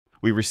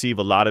We receive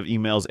a lot of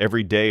emails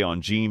every day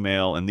on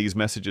Gmail, and these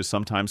messages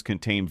sometimes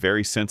contain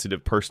very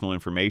sensitive personal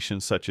information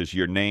such as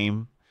your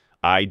name,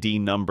 ID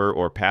number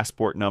or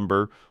passport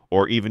number,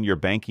 or even your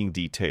banking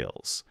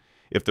details.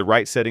 If the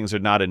right settings are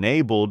not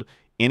enabled,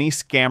 any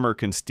scammer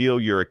can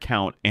steal your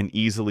account and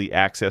easily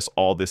access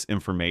all this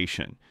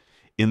information.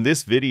 In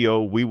this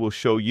video, we will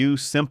show you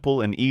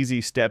simple and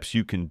easy steps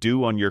you can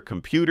do on your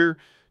computer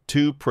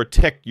to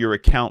protect your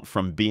account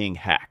from being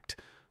hacked.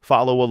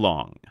 Follow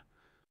along.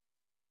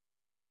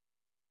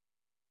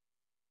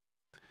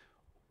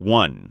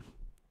 1.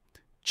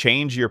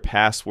 Change your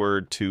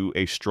password to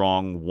a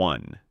strong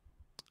one.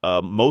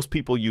 Most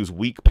people use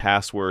weak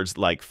passwords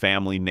like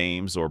family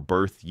names or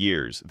birth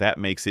years. That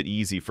makes it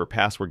easy for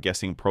password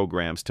guessing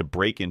programs to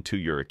break into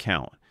your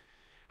account.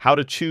 How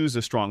to choose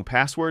a strong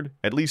password?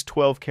 At least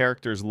 12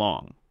 characters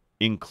long.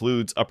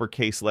 Includes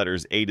uppercase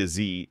letters A to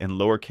Z and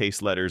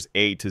lowercase letters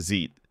A to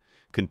Z.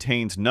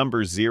 Contains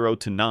numbers 0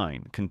 to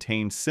 9.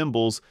 Contains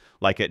symbols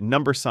like a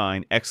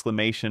 $!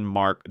 exclamation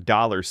mark,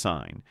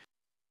 $.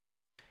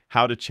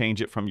 How to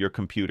change it from your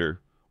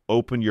computer?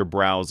 Open your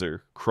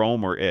browser,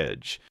 Chrome or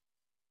Edge.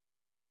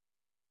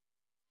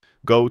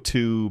 Go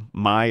to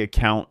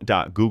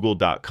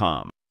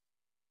myaccount.google.com.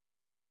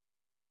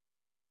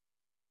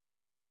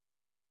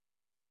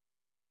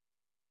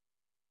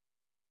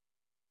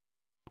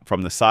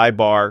 From the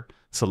sidebar,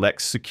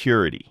 select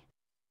Security.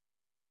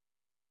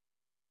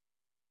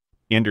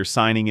 Enter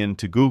signing in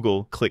to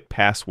Google, click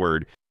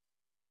Password.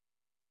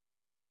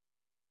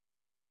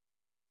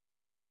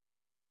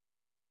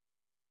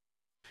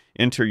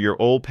 Enter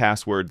your old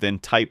password, then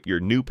type your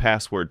new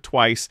password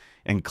twice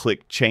and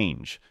click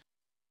Change.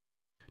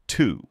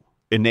 2.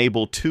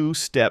 Enable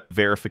two-step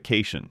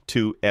verification,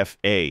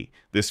 2FA.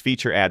 This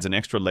feature adds an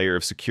extra layer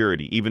of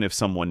security. Even if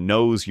someone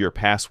knows your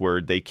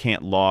password, they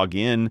can't log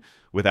in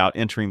without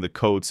entering the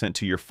code sent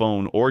to your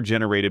phone or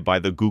generated by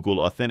the Google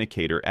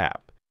Authenticator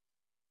app.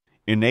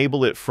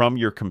 Enable it from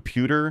your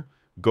computer.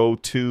 Go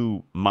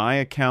to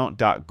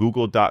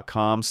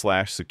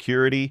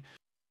myaccount.google.com/security.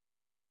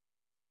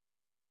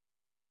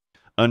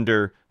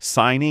 Under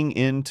Signing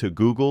in to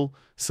Google,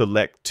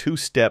 select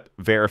two-step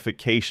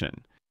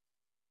verification.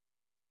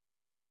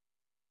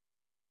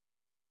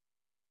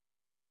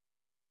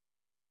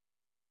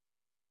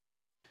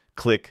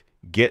 Click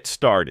Get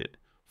Started.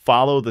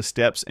 Follow the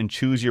steps and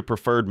choose your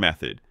preferred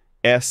method,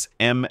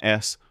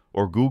 SMS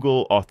or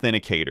Google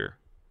Authenticator.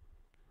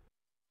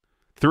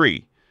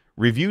 3.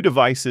 Review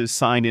devices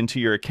signed into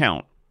your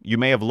account. You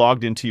may have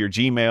logged into your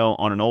Gmail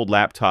on an old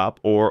laptop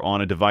or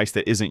on a device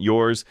that isn't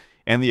yours,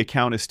 and the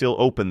account is still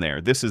open there.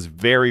 This is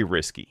very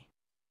risky.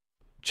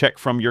 Check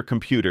from your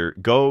computer.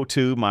 Go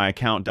to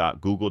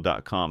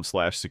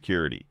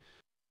myaccount.google.com/security.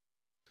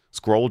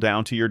 Scroll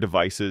down to your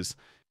devices.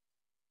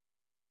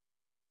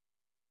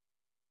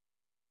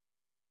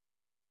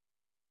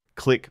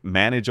 Click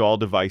Manage All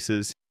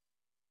Devices.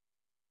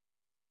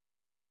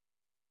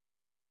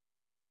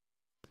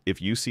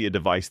 If you see a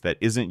device that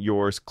isn't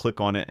yours,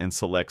 click on it and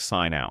select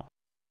Sign Out.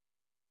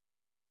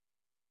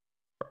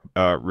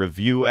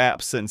 Review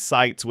apps and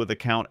sites with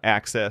account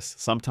access.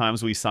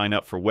 Sometimes we sign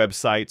up for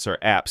websites or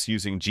apps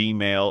using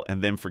Gmail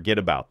and then forget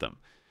about them.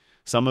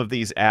 Some of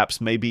these apps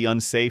may be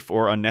unsafe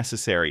or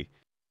unnecessary.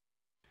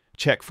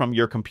 Check from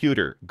your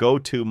computer. Go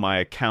to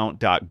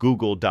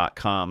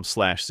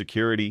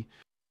myaccount.google.com/security.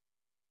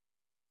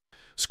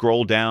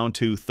 Scroll down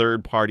to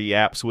third-party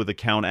apps with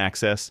account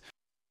access.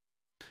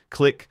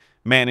 Click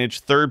Manage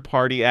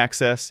Third-Party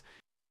Access.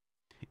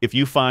 If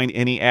you find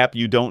any app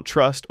you don't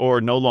trust or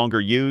no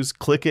longer use,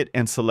 click it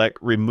and select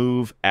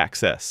Remove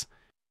Access.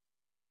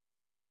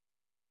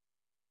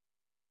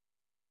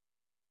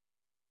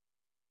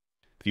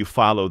 If you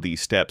follow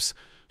these steps,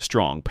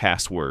 strong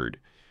password,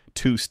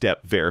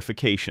 two-step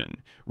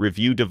verification,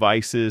 review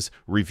devices,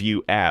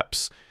 review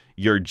apps,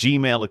 your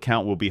Gmail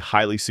account will be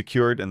highly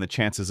secured and the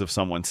chances of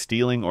someone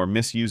stealing or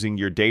misusing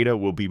your data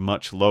will be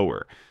much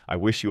lower. I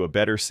wish you a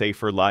better,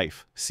 safer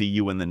life. See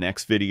you in the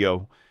next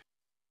video.